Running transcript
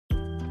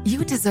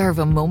You deserve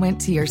a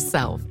moment to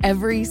yourself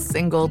every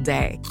single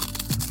day.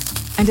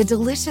 And a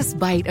delicious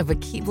bite of a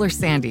Keebler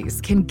Sandies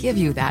can give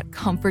you that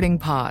comforting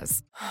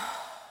pause.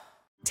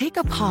 Take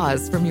a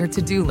pause from your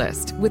to-do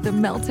list with the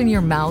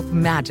melt-in-your-mouth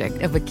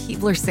magic of a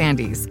Keebler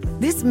Sandies.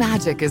 This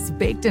magic is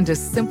baked into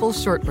simple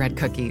shortbread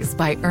cookies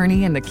by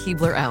Ernie and the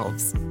Keebler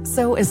Elves.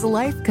 So as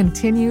life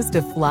continues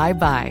to fly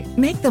by,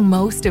 make the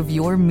most of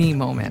your me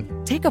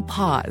moment. Take a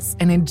pause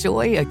and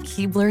enjoy a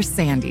Keebler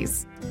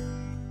Sandies.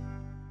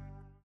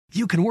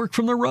 You can work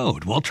from the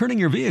road while turning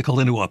your vehicle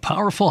into a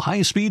powerful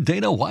high-speed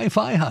data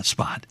Wi-Fi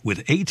hotspot with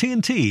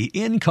AT&T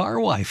in-car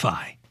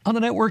Wi-Fi. On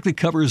the network that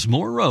covers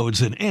more roads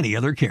than any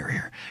other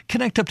carrier.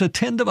 Connect up to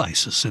 10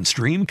 devices and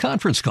stream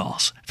conference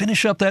calls.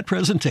 Finish up that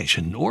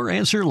presentation or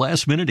answer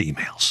last-minute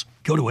emails.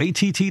 Go to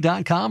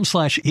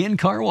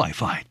att.com/in-car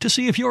Wi-Fi to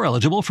see if you're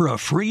eligible for a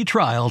free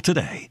trial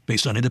today.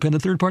 Based on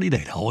independent third-party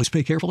data, always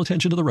pay careful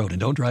attention to the road and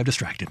don't drive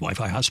distracted.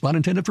 Wi-Fi hotspot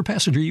intended for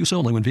passenger use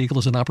only when vehicle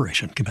is in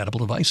operation. Compatible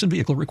device and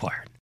vehicle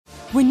required.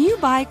 When you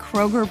buy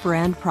Kroger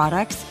brand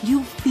products,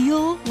 you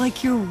feel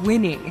like you're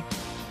winning.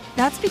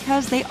 That's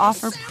because they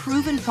offer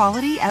proven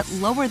quality at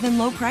lower than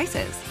low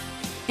prices.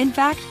 In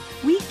fact,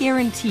 we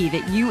guarantee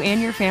that you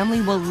and your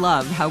family will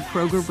love how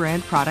Kroger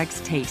brand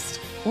products taste,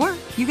 or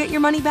you get your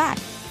money back.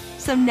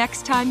 So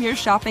next time you're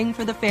shopping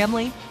for the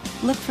family,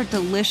 look for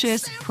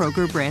delicious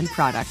Kroger brand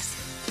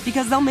products,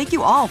 because they'll make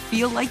you all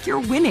feel like you're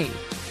winning.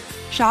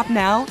 Shop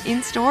now,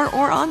 in-store,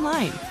 or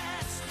online.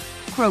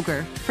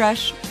 Kroger,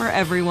 fresh for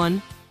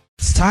everyone.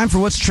 It's time for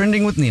What's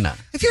Trending with Nina.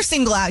 If you're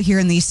single out here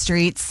in these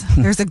streets,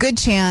 there's a good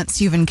chance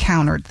you've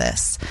encountered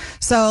this.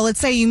 So let's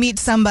say you meet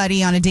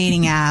somebody on a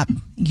dating app,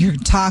 you're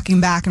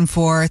talking back and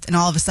forth, and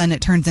all of a sudden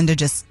it turns into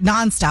just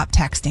nonstop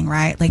texting,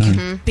 right? Like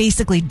you're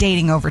basically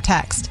dating over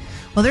text.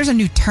 Well, there's a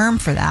new term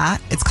for that.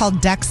 It's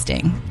called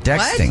dexting.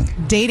 Dexting?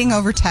 What? Dating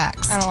over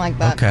text. I don't like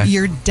that. Okay.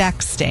 You're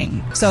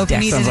dexting. So if you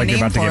needed Sounds a like name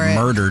you're about for to get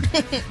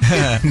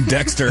it, murdered.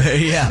 Dexter.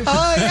 Yeah.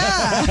 Oh,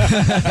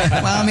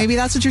 yeah. Well, maybe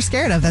that's what you're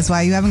scared of. That's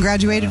why you haven't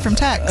graduated from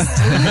text.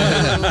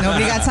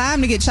 Nobody got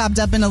time to get chopped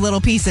up into little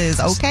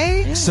pieces,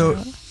 okay?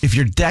 So if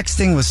you're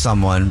texting with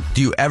someone,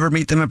 do you ever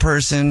meet them in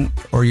person,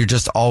 or you're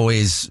just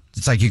always,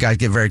 it's like you guys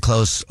get very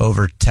close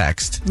over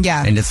text?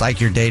 Yeah. And it's like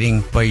you're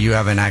dating, but you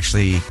haven't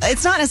actually...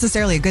 It's not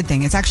necessarily a good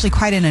thing. It's actually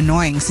quite an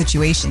annoying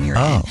situation you're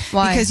in.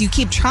 Why? Because you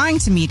keep trying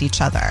to meet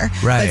each other,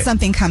 Right. but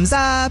something comes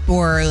up,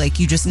 or like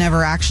you just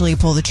never actually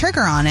pull the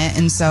trigger on it,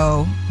 and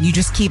so you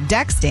just keep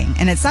texting.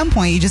 And at some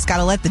point, you just got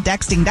to let the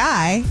texting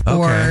die,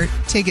 or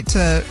take it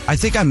to I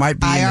think I might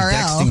be in a IRL.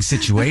 texting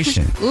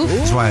situation.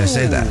 That's why I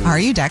say that. Are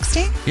you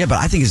texting? Yeah, but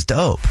I think it's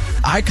dope.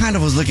 I kind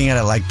of was looking at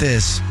it like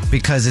this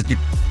because you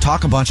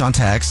talk a bunch on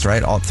text,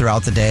 right, all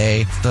throughout the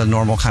day, the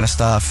normal kind of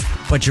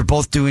stuff, but you're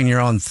both doing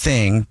your own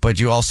thing, but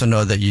you also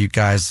know that you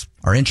guys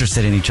are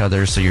interested in each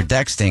other, so you're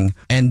texting,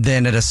 and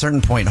then at a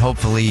certain point,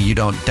 hopefully you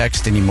don't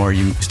text anymore,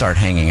 you start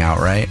hanging out,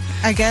 right?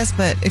 I guess,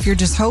 but if you're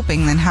just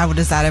hoping, then how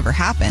does that ever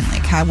happen?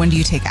 Like, when do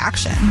you take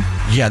action?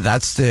 Yeah,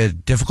 that's the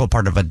difficult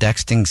part of a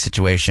texting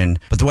situation.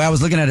 But the way I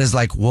was looking at it is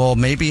like, well,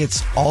 maybe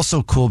it's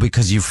also cool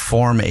because you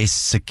form a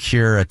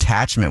secure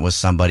attachment with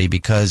somebody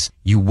because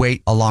you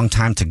wait a long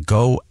time to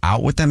go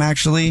out with them,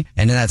 actually.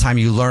 And in that time,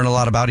 you learn a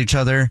lot about each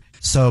other.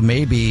 So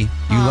maybe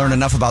you learn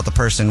enough about the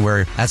person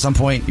where at some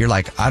point you're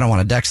like, I don't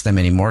want to text them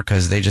anymore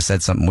because they just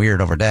said something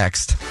weird over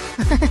text.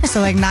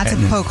 So, like, not to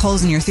poke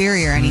holes in your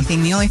theory or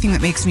anything, the only thing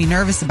that makes me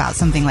nervous about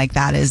something like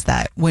that is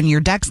that when you're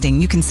texting,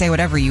 you can say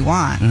whatever you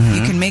want.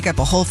 You can make up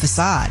a whole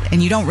facade,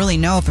 and you don't really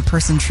know if a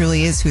person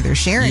truly is who they're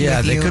sharing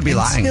with they you could be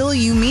lying until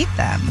you meet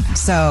them.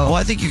 So, Well,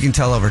 I think you can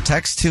tell over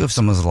text too if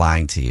someone's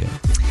lying to you.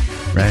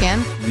 Right? You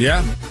can? Yeah,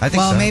 I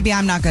think well, so. maybe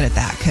I'm not good at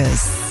that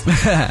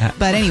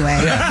but anyway.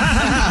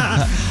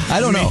 I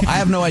don't know. I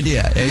have no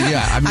idea.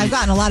 Yeah, I mean, I've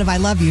gotten a lot of I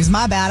love yous.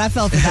 My bad. I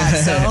fell for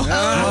that. So,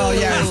 well,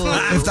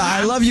 yeah. If the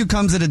I love you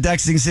comes in a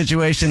texting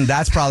situation,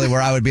 that's probably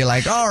where I would be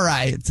like, all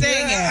right,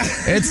 dang it.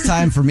 It's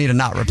time for me to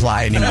not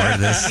reply anymore to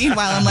this.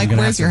 Meanwhile, I'm like,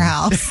 where's your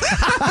house?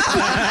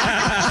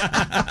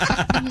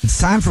 It's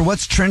time for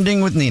What's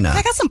Trending with Nina.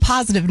 I got some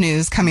positive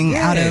news coming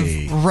out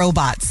of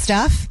robot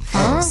stuff.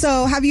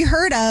 So, have you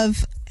heard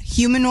of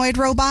humanoid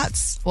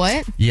robots?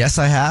 What? Yes,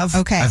 I have.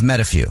 Okay. I've met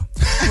a few.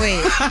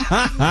 Wait.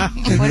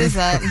 What is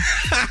that?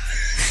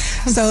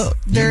 So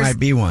You there's might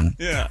be one.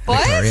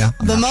 What? Victoria.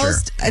 I'm the not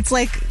most, sure. it's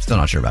like, Still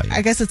not sure about you.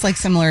 I guess it's like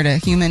similar to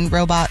human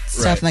robot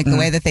stuff, like the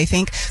way that they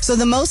think. So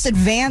the most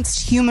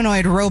advanced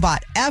humanoid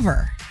robot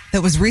ever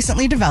that was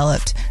recently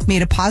developed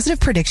made a positive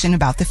prediction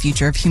about the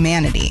future of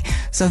humanity.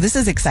 So this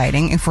is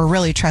exciting if we're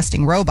really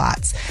trusting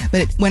robots.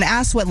 But when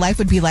asked what life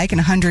would be like in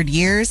 100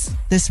 years,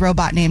 this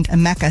robot named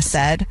Emeka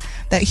said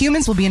that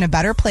humans will be in a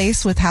better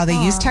place with how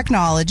they use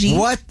technology.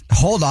 What?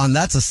 Hold on.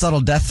 That's a subtle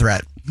death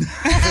threat.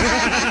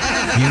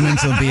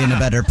 Humans will be in a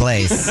better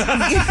place.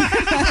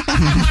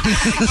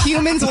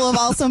 Humans will have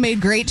also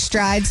made great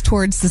strides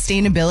towards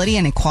sustainability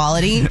and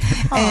equality.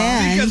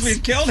 And because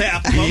we've killed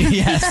half of them.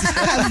 Yes.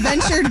 have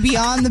ventured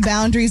beyond the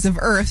boundaries of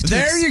Earth to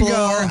There you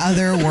explore go.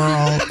 other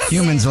worlds.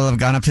 Humans will have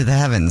gone up to the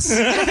heavens.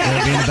 They'll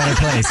be in a better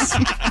place.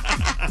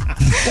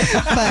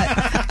 But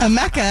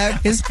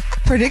Emeka is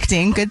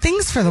predicting good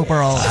things for the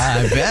world.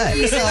 I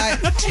bet. So I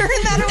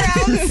turned that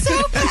around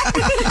so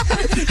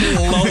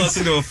fast. Lull us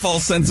into a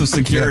false sense of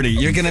security.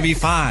 You're going to be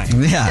fine.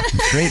 Yeah,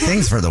 great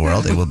things for the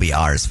world. It will be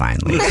ours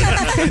finally.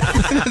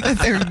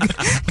 They're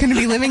going to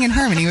be living in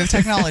harmony with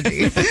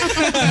technology.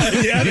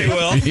 Yeah, they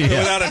will. Yeah.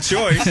 Without a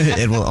choice.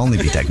 It will only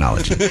be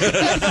technology.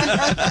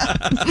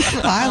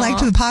 I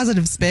liked the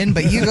positive spin,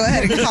 but you go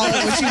ahead and call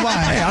it what you want.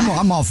 Hey,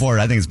 I'm all for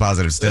it. I think it's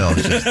positive still.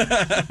 It's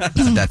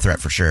a death threat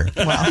for sure.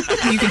 Well,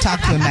 you can talk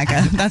to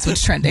Emeka. That's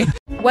what's trending.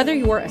 Whether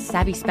you're a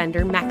savvy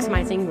spender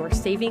maximizing your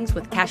savings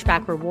with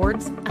cashback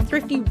rewards, a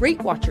thrifty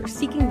rate watcher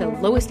seeking the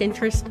lowest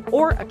interest,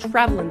 or a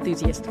travel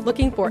enthusiast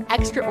looking for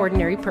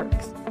extraordinary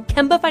perks,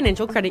 Kemba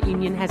Financial Credit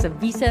Union has a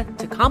visa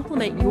to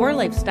complement your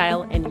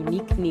lifestyle and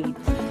unique needs.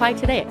 Apply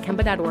today at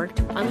Kemba.org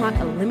to unlock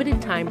a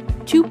limited time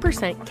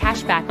 2%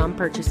 cash back on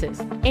purchases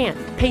and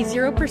pay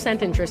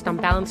 0% interest on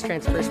balance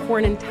transfers for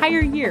an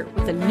entire year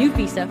with a new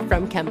visa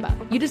from Kemba.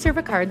 You deserve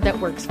a card that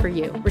works for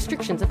you.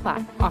 Restrictions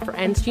apply. Offer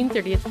ends June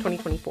 30th,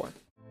 2024.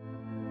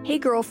 Hey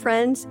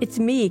girlfriends, it's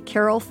me,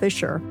 Carol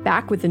Fisher,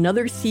 back with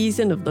another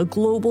season of the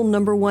global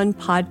 #1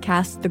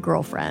 podcast, The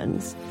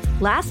Girlfriends.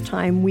 Last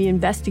time, we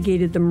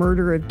investigated the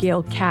murder of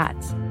Gail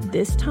Katz.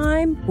 This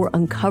time, we're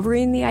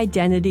uncovering the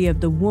identity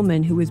of the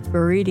woman who was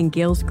buried in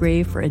Gail's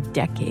grave for a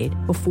decade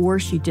before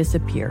she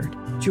disappeared.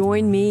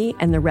 Join me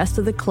and the rest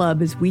of the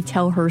club as we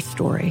tell her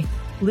story.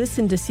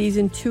 Listen to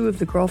Season 2 of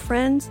The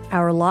Girlfriends,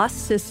 Our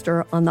Lost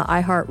Sister on the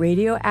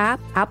iHeartRadio app,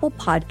 Apple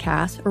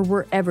Podcasts, or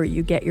wherever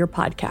you get your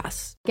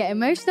podcasts. Get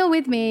emotional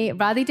with me,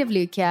 Radhi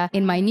Devlukia,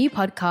 in my new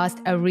podcast,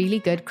 A Really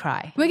Good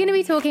Cry. We're going to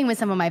be talking with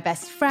some of my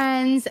best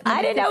friends.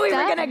 I didn't know we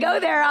were going to go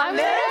there on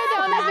this.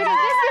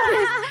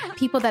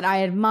 People that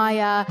I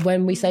admire.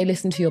 When we say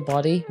listen to your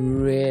body,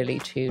 really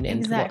tune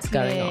into what's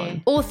going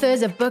on.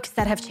 Authors of books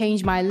that have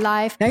changed my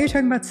life. Now you're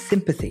talking about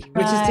sympathy,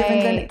 which is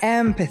different than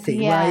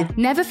empathy, right?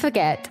 Never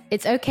forget,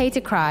 it's okay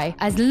to cry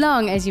as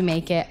long as you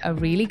make it a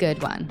really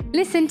good one.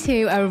 Listen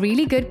to A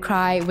Really Good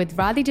Cry with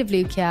Radhi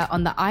Devlukia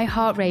on the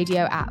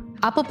iHeartRadio app,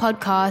 Apple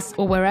Podcasts,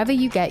 or wherever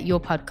you get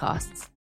your podcasts.